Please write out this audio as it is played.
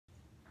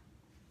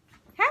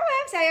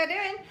guys, how y'all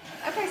doing?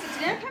 Okay, so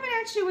today I'm coming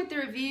at you with the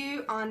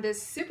review on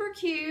this super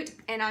cute,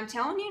 and I'm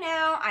telling you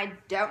now, I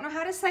don't know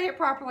how to say it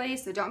properly,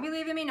 so don't be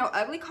leaving me no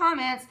ugly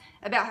comments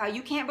about how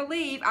you can't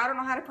believe I don't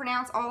know how to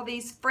pronounce all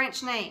these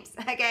French names,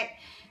 okay?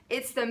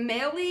 It's the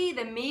Melie,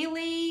 the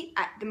Melie,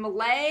 the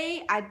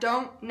Melie, I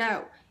don't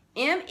know.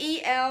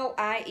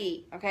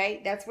 M-E-L-I-E,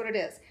 okay? That's what it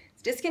is.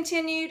 It's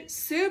discontinued,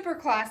 super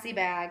classy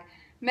bag.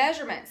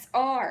 Measurements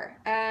are,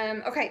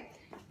 okay,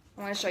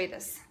 I want to show you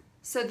this.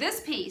 So this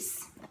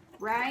piece,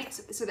 right,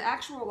 so the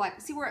actual, like,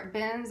 see where it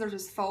bends, there's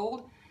this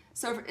fold?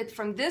 So it's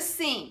from this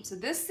seam, so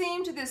this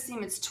seam to this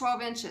seam, it's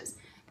 12 inches.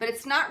 But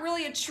it's not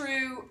really a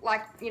true,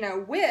 like, you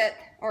know, width,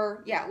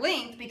 or, yeah,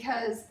 length,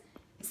 because,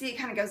 see, it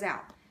kind of goes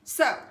out.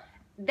 So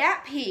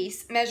that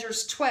piece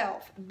measures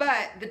 12,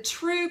 but the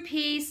true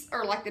piece,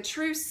 or like the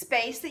true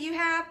space that you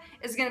have,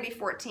 is going to be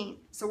 14.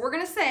 So we're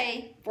going to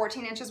say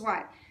 14 inches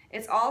wide.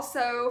 It's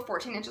also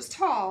 14 inches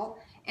tall.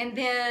 And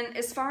then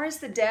as far as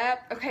the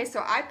depth, okay,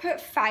 so I put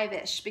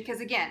 5-ish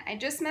because again, I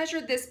just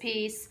measured this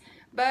piece,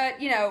 but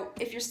you know,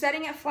 if you're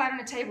setting it flat on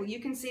a table, you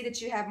can see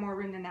that you have more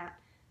room than that,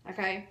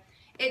 okay?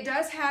 It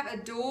does have a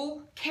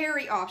dual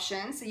carry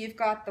option, so you've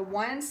got the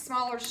one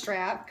smaller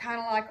strap, kind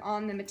of like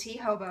on the Melie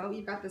Hobo,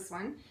 you've got this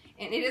one,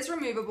 and it is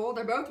removable,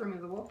 they're both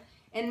removable,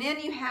 and then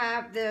you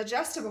have the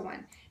adjustable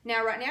one.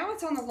 Now right now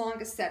it's on the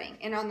longest setting,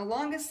 and on the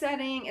longest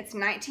setting, it's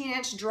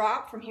 19-inch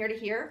drop from here to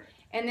here,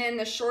 and then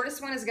the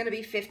shortest one is going to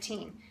be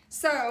 15.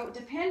 So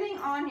depending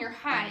on your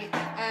height,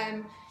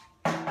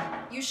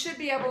 you should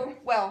be able,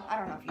 well, I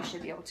don't know if you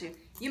should be able to.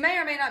 You may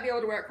or may not be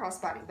able to wear it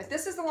crossbody, but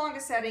this is the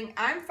longest setting.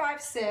 I'm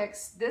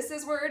 5'6". This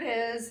is where it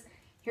is.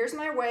 Here's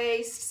my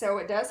waist, so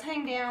it does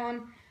hang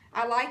down.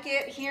 I like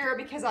it here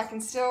because I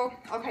can still,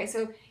 okay,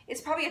 so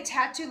it's probably a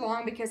tad too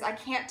long because I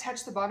can't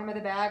touch the bottom of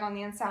the bag on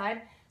the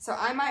inside. So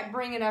I might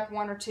bring it up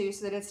 1 or 2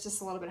 so that it's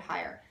just a little bit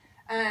higher.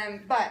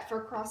 But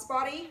for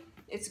crossbody,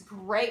 it's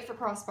great for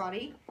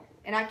crossbody,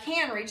 and I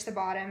can reach the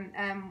bottom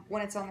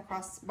when it's on the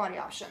crossbody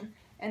option.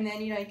 And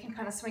then, you know, you can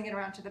kind of swing it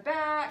around to the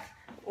back,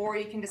 or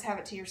you can just have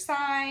it to your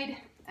side.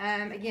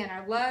 Again,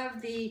 I love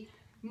the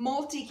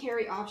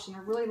multi-carry option.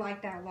 I really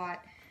like that a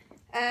lot.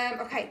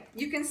 Okay,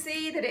 you can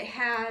see that it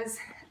has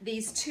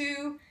these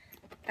two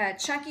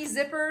chunky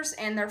zippers,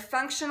 and they're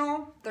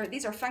functional.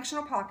 These are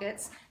functional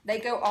pockets. They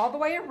go all the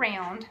way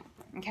around.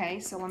 Okay,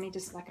 so let me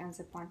just like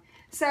unzip one.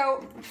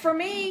 So for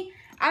me,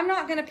 I'm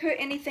not going to put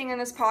anything in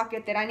this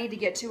pocket that I need to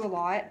get to a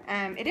lot.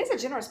 It is a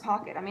generous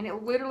pocket. I mean,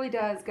 it literally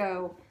does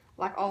go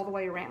like all the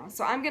way around.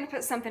 So I'm going to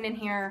put something in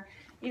here,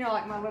 you know,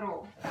 like my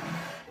little,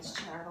 this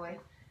chair out of the way.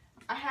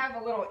 I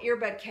have a little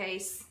earbud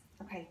case.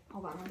 Okay,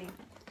 hold on, let me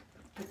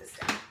put this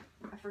down.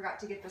 I forgot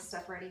to get this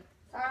stuff ready.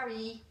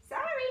 Sorry.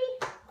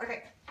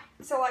 Okay,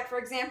 so like for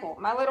example,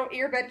 my little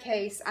earbud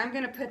case, I'm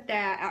going to put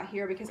that out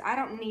here because I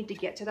don't need to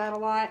get to that a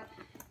lot.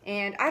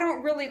 And I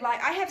don't really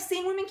like, I have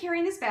seen women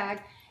carrying this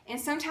bag,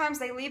 and sometimes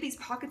they leave these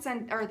pockets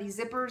or these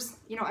zippers,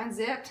 you know,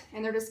 unzipped,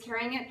 and they're just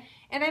carrying it,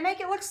 and they make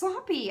it look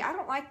sloppy. I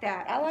don't like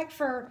that. I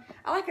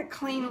like a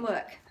clean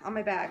look on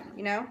my bag,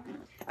 you know?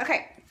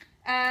 Okay,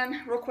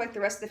 real quick, the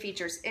rest of the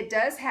features. It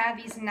does have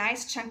these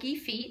nice chunky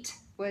feet,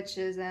 which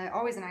is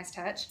always a nice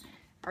touch.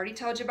 I already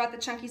told you about the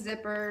chunky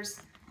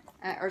zippers,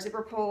 or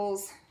zipper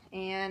pulls,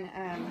 and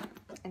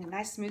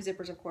nice smooth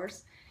zippers, of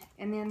course.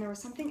 And then there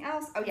was something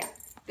else. Oh yeah.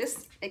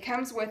 It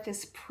comes with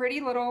this pretty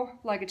little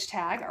luggage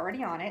tag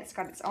already on it. It's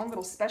got its own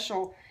little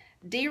special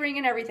D-ring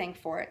and everything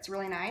for it. It's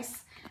really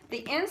nice.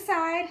 The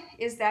inside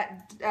is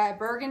that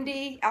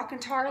burgundy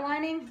Alcantara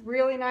lining.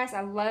 Really nice.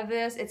 I love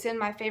this. It's in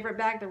my favorite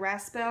bag, the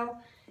Raspel,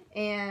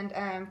 and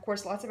of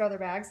course lots of other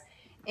bags.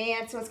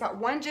 And so it's got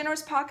one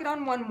generous pocket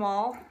on one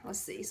wall. Let's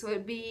see. So it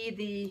would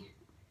be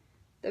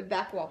the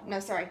back wall. No,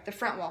 sorry, the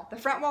front wall. The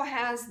front wall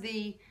has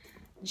the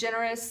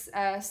generous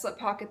slip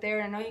pocket there.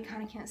 I know you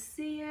kind of can't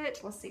see it.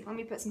 Let's see. Let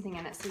me put something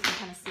in it so you can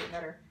kind of see it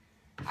better.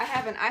 I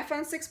have an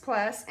iPhone 6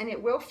 Plus, and it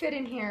will fit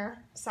in here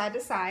side to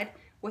side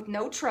with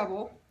no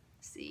trouble.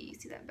 See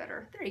that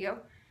better? There you go.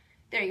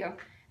 There you go.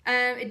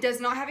 It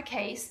does not have a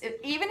case.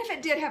 Even if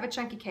it did have a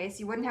chunky case,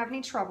 you wouldn't have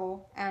any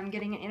trouble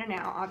getting it in and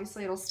out.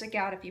 Obviously, it'll stick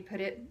out if you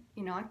put it,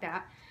 you know, like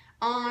that.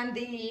 On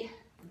the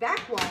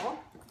back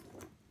wall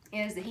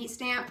is the heat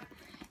stamp.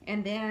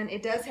 And then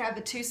it does have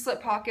the 2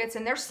 slip pockets,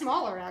 and they're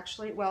smaller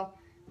actually. Well,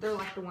 they're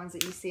like the ones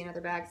that you see in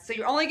other bags. So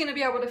you're only going to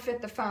be able to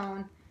fit the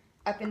phone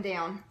up and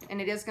down,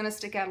 and it is going to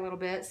stick out a little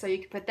bit. So you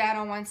can put that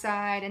on one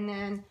side, and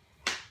then,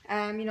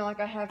 you know, like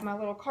I have my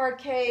little card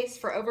case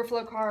for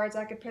overflow cards.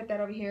 I could put that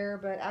over here,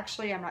 but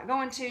actually I'm not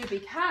going to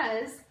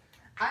because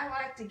I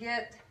like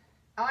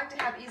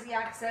to have easy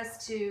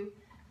access to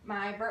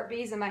my Burt's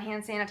Bees and my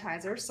hand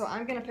sanitizer. So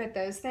I'm going to put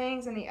those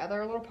things in the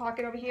other little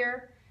pocket over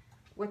here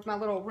with my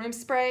little room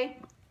spray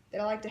that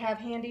I like to have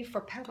handy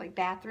for public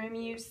bathroom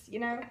use, you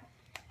know.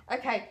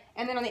 Okay,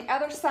 and then on the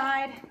other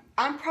side,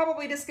 I'm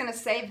probably just gonna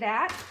save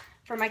that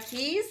for my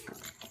keys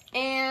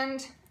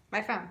and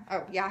my phone.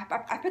 Oh yeah,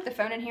 I put the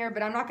phone in here,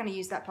 but I'm not gonna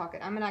use that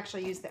pocket. I'm gonna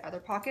actually use the other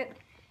pocket.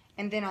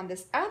 And then on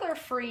this other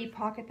free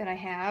pocket that I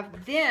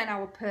have, then I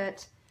will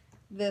put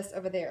this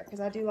over there, because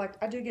I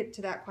do get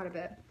to that quite a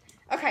bit.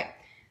 Okay,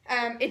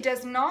 it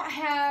does not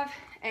have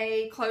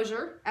a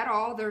closure at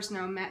all. There's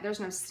no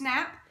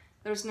snap,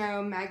 there's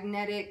no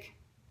magnetic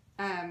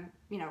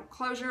you know,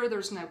 closure,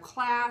 there's no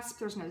clasp,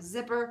 there's no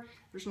zipper,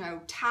 there's no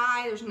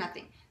tie, there's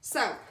nothing.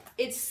 So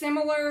it's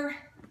similar,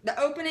 the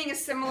opening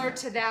is similar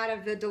to that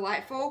of the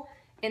Delightful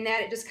in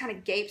that it just kind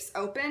of gapes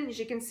open, as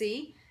you can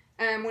see.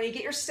 When you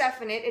get your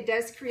stuff in it, it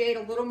does create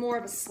a little more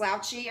of a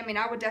slouchy, I mean,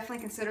 I would definitely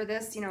consider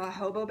this, you know, a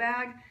hobo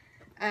bag,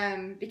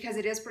 because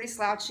it is pretty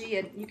slouchy,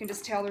 and you can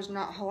just tell there's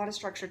not a whole lot of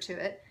structure to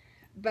it.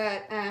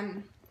 But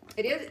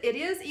it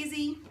is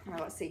easy. Well,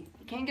 let's see.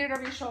 You can't get it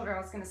over your shoulder.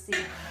 I was going to see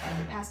if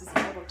it passes the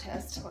elbow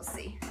test. Let's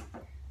see.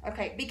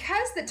 Okay,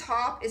 because the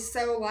top is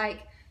so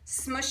like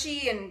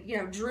smushy and, you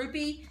know,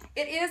 droopy,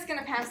 it is going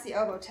to pass the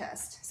elbow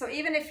test. So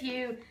even if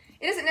you,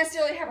 it doesn't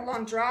necessarily have a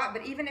long drop,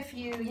 but even if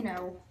you, you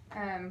know,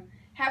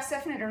 have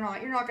stuff in it or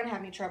not, you're not going to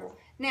have any trouble.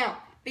 Now,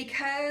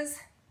 because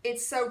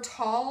it's so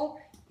tall,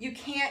 you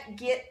can't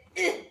get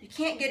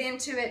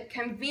into it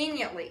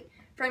conveniently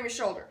from your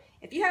shoulder.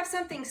 If you have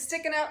something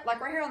sticking up,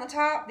 like right here on the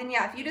top, then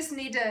yeah, if you just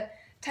need to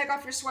take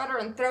off your sweater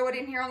and throw it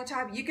in here on the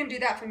top, you can do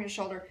that from your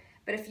shoulder.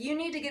 But if you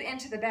need to get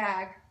into the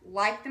bag,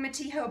 like the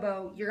Melie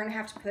Hobo, you're gonna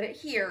have to put it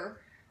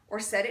here or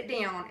set it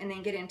down and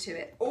then get into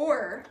it.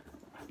 Or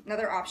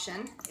another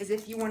option is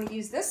if you want to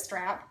use this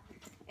strap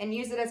and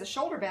use it as a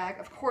shoulder bag,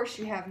 of course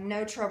you have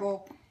no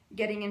trouble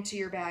getting into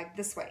your bag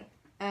this way.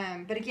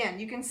 But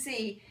again, you can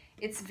see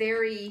it's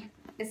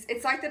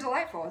like the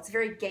Delightful. It's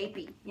very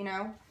gapey, you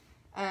know?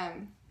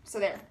 So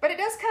there. But it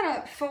does kind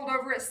of fold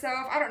over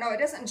itself. I don't know. It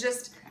doesn't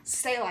just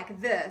stay like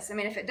this. I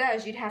mean, if it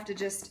does, you'd have to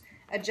just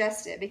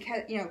adjust it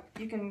because, you know,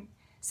 you can,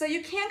 so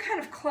you can kind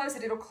of close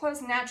it. It'll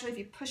close naturally if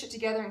you push it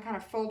together and kind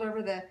of fold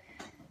over the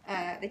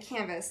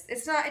canvas.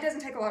 It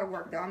doesn't take a lot of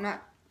work though. I'm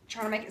not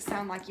trying to make it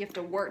sound like you have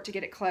to work to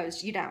get it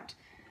closed. You don't.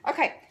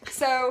 Okay,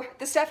 so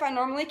the stuff I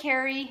normally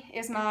carry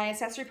is my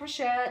accessory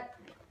pochette.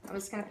 I'm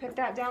just going to put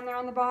that down there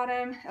on the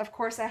bottom. Of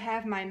course, I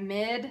have my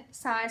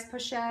mid-size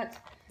pochette,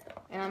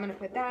 and I'm going to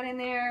put that in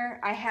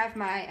there. I have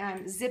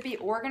my zippy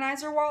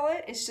organizer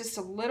wallet. It's just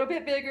a little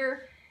bit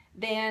bigger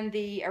than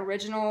the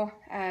original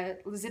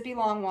zippy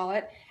long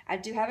wallet. I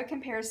do have a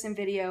comparison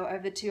video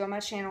of the two on my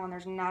channel, and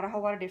there's not a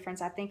whole lot of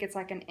difference. I think it's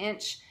like an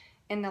inch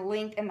in the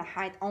length and the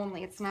height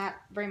only. It's not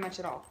very much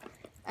at all.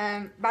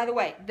 By the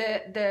way,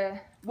 the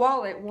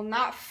wallet will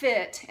not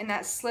fit in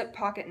that slip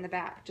pocket in the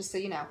back, just so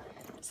you know.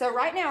 So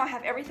right now I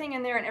have everything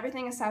in there and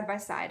everything is side by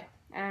side.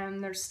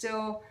 There's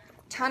still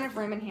a ton of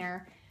room in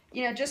here.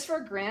 You know, just for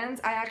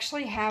grins, I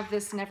actually have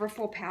this never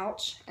full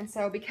pouch, and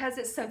so because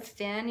it's so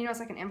thin, you know,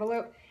 it's like an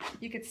envelope,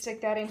 you could stick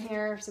that in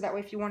here, so that way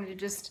if you wanted to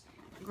just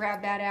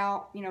grab that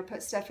out, you know,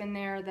 put stuff in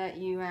there that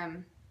you,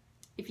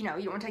 if you know,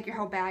 you don't want to take your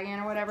whole bag in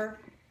or whatever.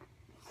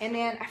 And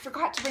then I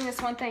forgot to bring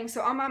this one thing.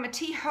 So on my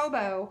Melie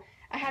Hobo,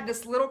 I had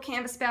this little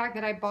canvas bag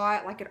that I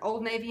bought like at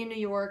Old Navy in New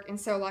York, and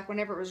so like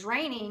whenever it was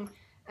raining,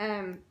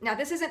 now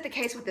this isn't the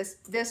case with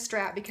this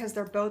strap because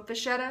they're both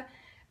vachetta.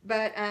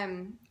 But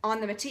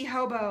on the Melie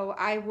Hobo,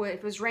 if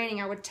it was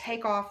raining, I would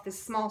take off this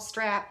small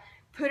strap,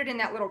 put it in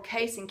that little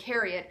case and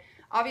carry it.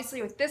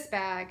 Obviously with this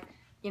bag,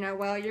 you know,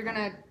 well, you're going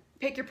to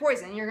pick your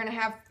poison. You're going to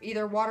have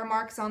either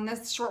watermarks on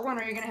this short one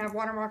or you're going to have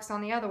watermarks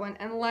on the other one,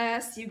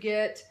 unless you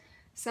get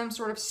some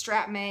sort of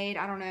strap made.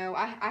 I don't know.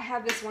 I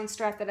have this one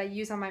strap that I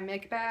use on my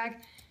Mick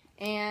bag,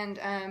 and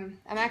I'm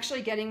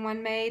actually getting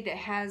one made that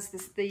has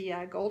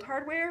the gold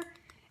hardware.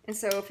 And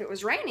so if it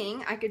was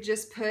raining, I could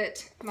just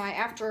put my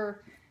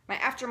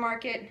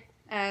aftermarket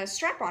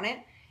strap on it,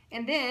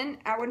 and then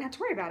I wouldn't have to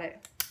worry about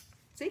it.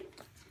 See?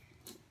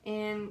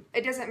 And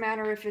it doesn't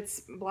matter if it's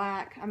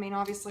black. I mean,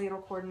 obviously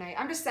it'll coordinate.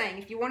 I'm just saying,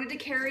 if you wanted to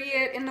carry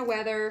it in the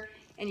weather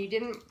and you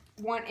didn't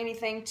want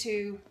anything to,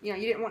 you know,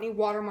 you didn't want any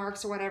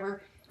watermarks or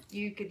whatever,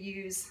 you could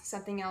use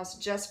something else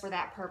just for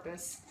that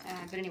purpose.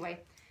 But anyway,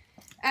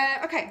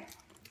 okay,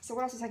 so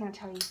what else was I going to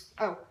tell you?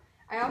 Oh,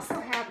 I also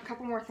have a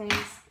couple more things.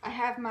 I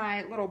have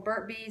my little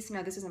Burnt Bees.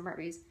 No, this isn't Burnt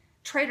Bees.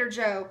 Trader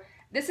Joe.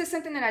 This is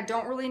something that I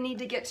don't really need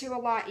to get to a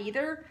lot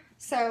either,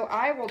 so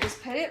I will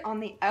just put it on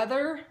the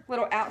other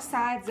little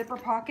outside zipper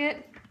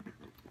pocket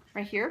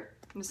right here.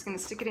 I'm just going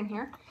to stick it in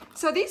here.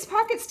 So these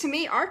pockets to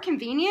me are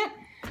convenient.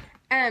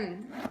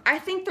 I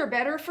think they're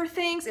better for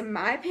things, in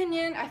my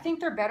opinion. I think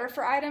they're better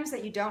for items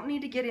that you don't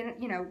need to get in,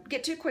 you know,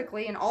 get to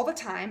quickly and all the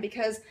time,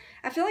 because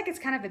I feel like it's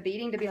kind of a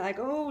beating to be like,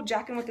 oh,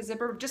 jacking with the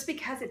zipper, just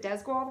because it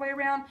does go all the way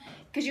around,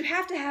 because you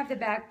have to have the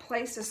bag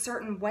placed a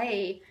certain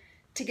way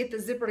to get the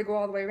zipper to go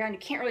all the way around. You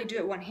can't really do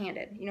it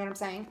one-handed, you know what I'm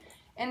saying?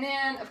 And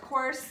then, of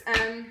course, I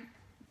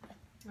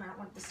don't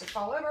want this to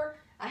fall over.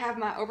 I have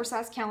my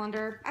oversized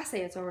calendar. I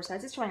say it's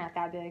oversized. It's really not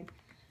that big.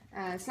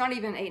 It's not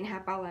even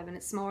 8.5 by 11.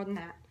 It's smaller than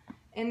that.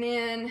 And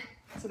then,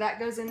 so that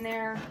goes in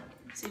there,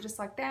 see, just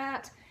like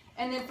that.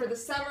 And then for the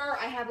summer,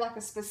 I have like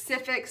a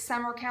specific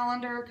summer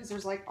calendar, because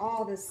there's like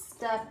all this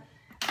stuff.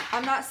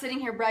 I'm not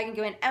sitting here bragging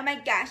going, oh my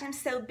gosh, I'm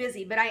so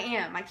busy, but I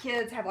am. My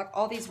kids have like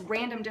all these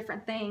random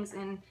different things,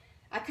 and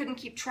I couldn't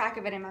keep track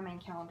of it in my main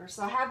calendar.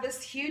 So I have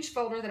this huge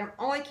folder that I'm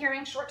only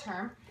carrying short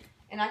term,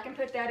 and I can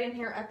put that in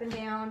here up and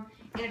down.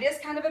 And it is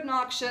kind of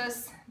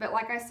obnoxious, but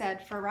like I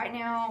said, for right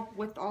now,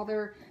 with all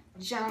their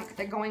junk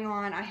that's going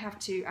on, I have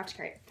to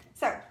carry it.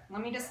 So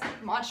let me just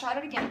mod shot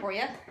it again for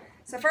you.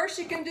 So first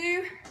you can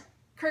do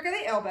crook of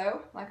the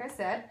elbow, like I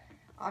said.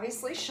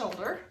 Obviously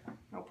shoulder,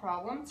 no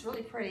problem. It's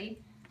really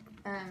pretty.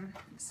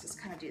 Let's just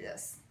kind of do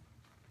this.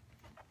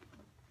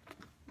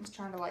 I'm just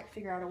trying to like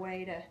figure out a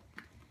way to,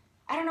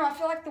 I don't know, I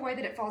feel like the way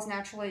that it falls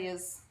naturally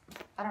is,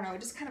 I don't know, it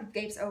just kind of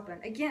gapes open.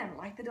 Again,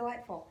 like the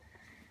Delightful.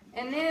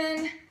 And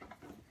then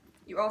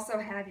you also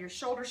have your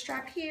shoulder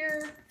strap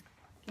here.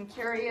 You can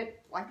carry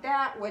it like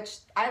that, which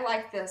I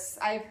like this.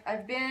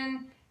 I've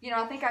been, you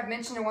know, I think I've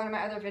mentioned in one of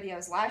my other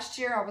videos, last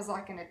year I was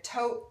like in a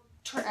tote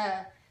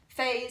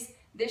phase.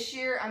 This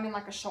year I'm in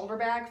like a shoulder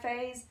bag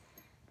phase.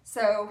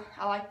 So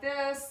I like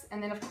this.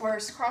 And then of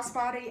course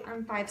crossbody,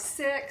 I'm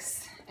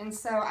 5'6", and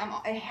so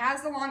it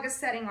has the longest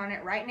setting on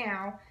it right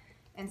now.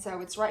 And so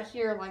it's right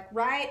here, like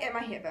right at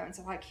my hip bone.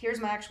 So like here's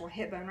my actual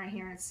hip bone right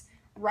here, and it's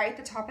right at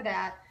the top of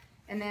that.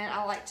 And then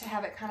I like to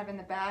have it kind of in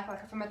the back,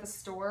 like if I'm at the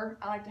store,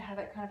 I like to have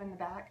it kind of in the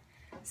back.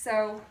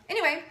 So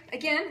anyway,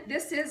 again,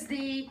 this is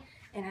the,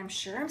 and I'm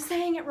sure I'm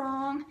saying it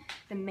wrong,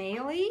 the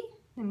Melie,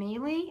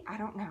 I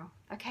don't know,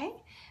 okay?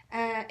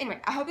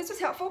 Anyway, I hope this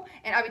was helpful,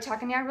 and I'll be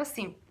talking to you real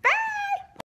soon.